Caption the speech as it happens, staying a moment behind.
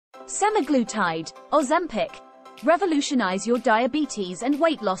Semaglutide, Ozempic. Revolutionize your diabetes and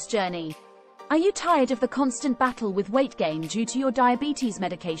weight loss journey. Are you tired of the constant battle with weight gain due to your diabetes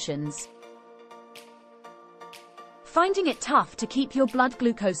medications? Finding it tough to keep your blood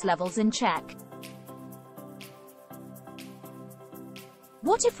glucose levels in check?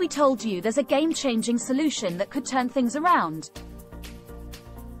 What if we told you there's a game-changing solution that could turn things around?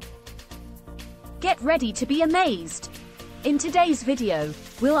 Get ready to be amazed! In today's video,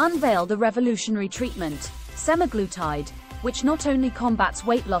 we'll unveil the revolutionary treatment, Semaglutide, which not only combats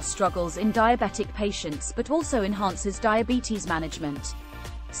weight loss struggles in diabetic patients but also enhances diabetes management.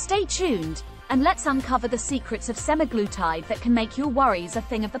 Stay tuned, and let's uncover the secrets of Semaglutide that can make your worries a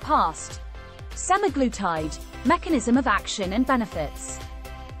thing of the past. Semaglutide, mechanism of action and benefits.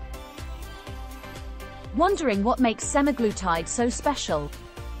 Wondering what makes Semaglutide so special?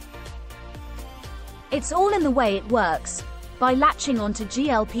 It's all in the way it works. By latching onto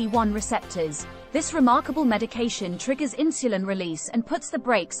GLP-1 receptors, this remarkable medication triggers insulin release and puts the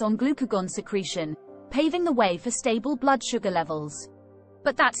brakes on glucagon secretion, paving the way for stable blood sugar levels.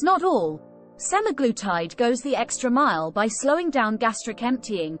 But that's not all. Semaglutide goes the extra mile by slowing down gastric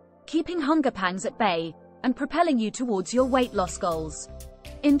emptying, keeping hunger pangs at bay, and propelling you towards your weight loss goals.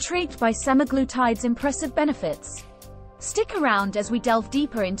 Intrigued by Semaglutide's impressive benefits? Stick around as we delve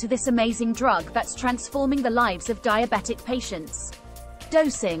deeper into this amazing drug that's transforming the lives of diabetic patients.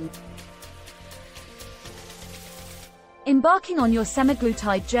 Dosing. Embarking on your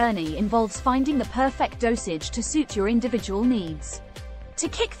Semaglutide journey involves finding the perfect dosage to suit your individual needs. To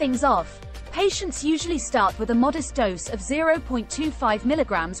kick things off, patients usually start with a modest dose of 0.25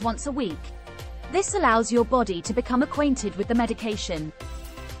 milligrams once a week. This allows your body to become acquainted with the medication.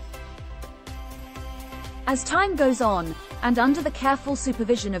 As time goes on, and under the careful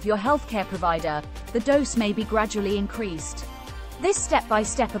supervision of your healthcare provider, the dose may be gradually increased. This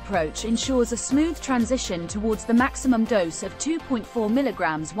step-by-step approach ensures a smooth transition towards the maximum dose of 2.4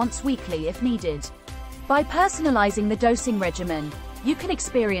 milligrams once weekly if needed. By personalizing the dosing regimen, you can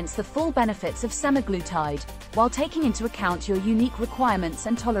experience the full benefits of Semaglutide, while taking into account your unique requirements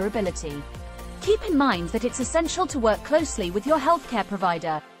and tolerability. Keep in mind that it's essential to work closely with your healthcare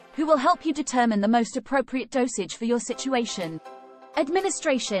provider, who will help you determine the most appropriate dosage for your situation.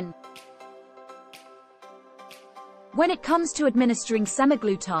 Administration. When it comes to administering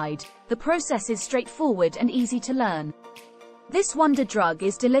Semaglutide, the process is straightforward and easy to learn. This wonder drug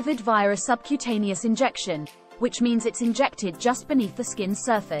is delivered via a subcutaneous injection, which means it's injected just beneath the skin's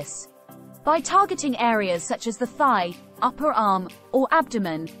surface. By targeting areas such as the thigh, upper arm, or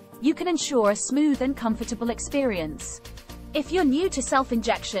abdomen, you can ensure a smooth and comfortable experience. If you're new to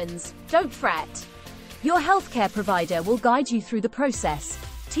self-injections, don't fret. Your healthcare provider will guide you through the process,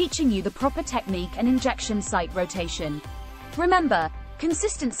 teaching you the proper technique and injection site rotation. Remember,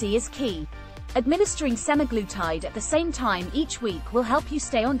 consistency is key. Administering Semaglutide at the same time each week will help you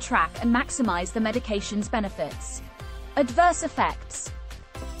stay on track and maximize the medication's benefits. Adverse effects.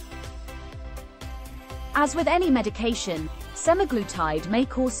 As with any medication, Semaglutide may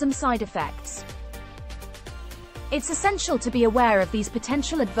cause some side effects. It's essential to be aware of these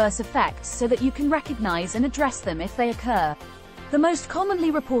potential adverse effects so that you can recognize and address them if they occur. The most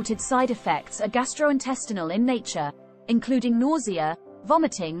commonly reported side effects are gastrointestinal in nature, including nausea,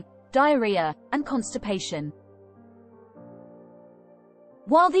 vomiting, diarrhea, and constipation.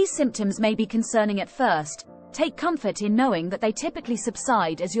 While these symptoms may be concerning at first, take comfort in knowing that they typically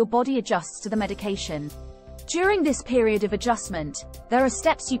subside as your body adjusts to the medication. During this period of adjustment, there are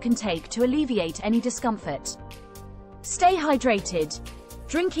steps you can take to alleviate any discomfort. Stay hydrated.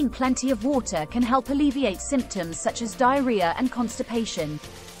 Drinking plenty of water can help alleviate symptoms such as diarrhea and constipation.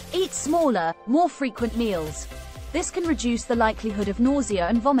 Eat smaller, more frequent meals. This can reduce the likelihood of nausea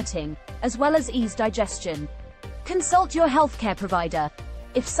and vomiting, as well as ease digestion. Consult your healthcare provider.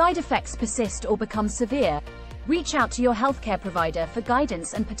 If side effects persist or become severe, reach out to your healthcare provider for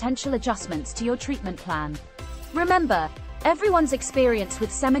guidance and potential adjustments to your treatment plan. Remember, everyone's experience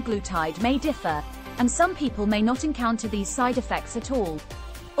with Semaglutide may differ, and some people may not encounter these side effects at all.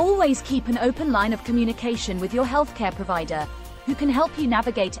 Always keep an open line of communication with your healthcare provider, who can help you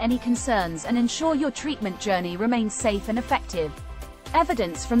navigate any concerns and ensure your treatment journey remains safe and effective.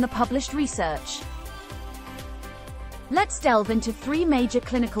 Evidence from the published research. Let's delve into 3 major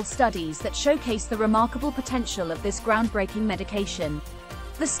clinical studies that showcase the remarkable potential of this groundbreaking medication.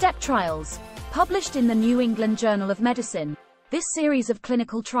 The STEP trials, published in the New England Journal of Medicine. This series of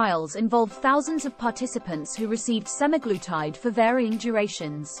clinical trials involved thousands of participants who received Semaglutide for varying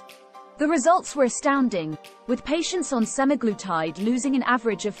durations. The results were astounding, with patients on Semaglutide losing an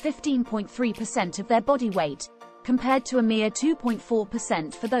average of 15.3% of their body weight, compared to a mere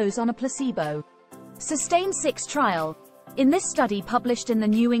 2.4% for those on a placebo. SUSTAIN-6 trial. In this study published in the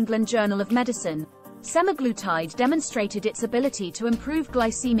New England Journal of Medicine, semaglutide demonstrated its ability to improve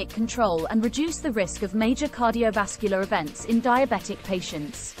glycemic control and reduce the risk of major cardiovascular events in diabetic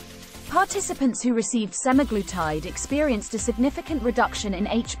patients. Participants who received semaglutide experienced a significant reduction in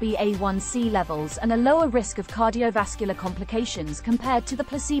HbA1c levels and a lower risk of cardiovascular complications compared to the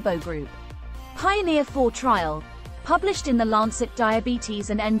placebo group. PIONEER-4 trial. Published in the Lancet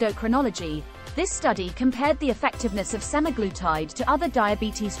Diabetes and Endocrinology, this study compared the effectiveness of semaglutide to other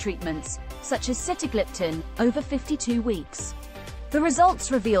diabetes treatments, such as sitagliptin, over 52 weeks. The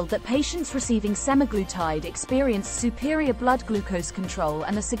results revealed that patients receiving semaglutide experienced superior blood glucose control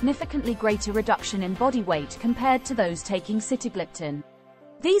and a significantly greater reduction in body weight compared to those taking sitagliptin.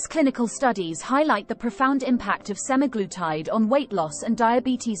 These clinical studies highlight the profound impact of semaglutide on weight loss and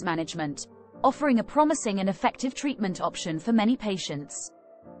diabetes management, offering a promising and effective treatment option for many patients.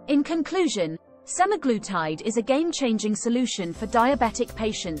 In conclusion, semaglutide is a game-changing solution for diabetic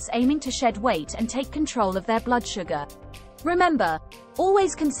patients aiming to shed weight and take control of their blood sugar. Remember,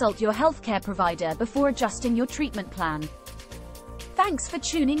 always consult your healthcare provider before adjusting your treatment plan. Thanks for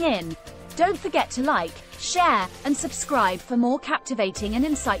tuning in. Don't forget to like, share, and subscribe for more captivating and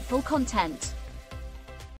insightful content.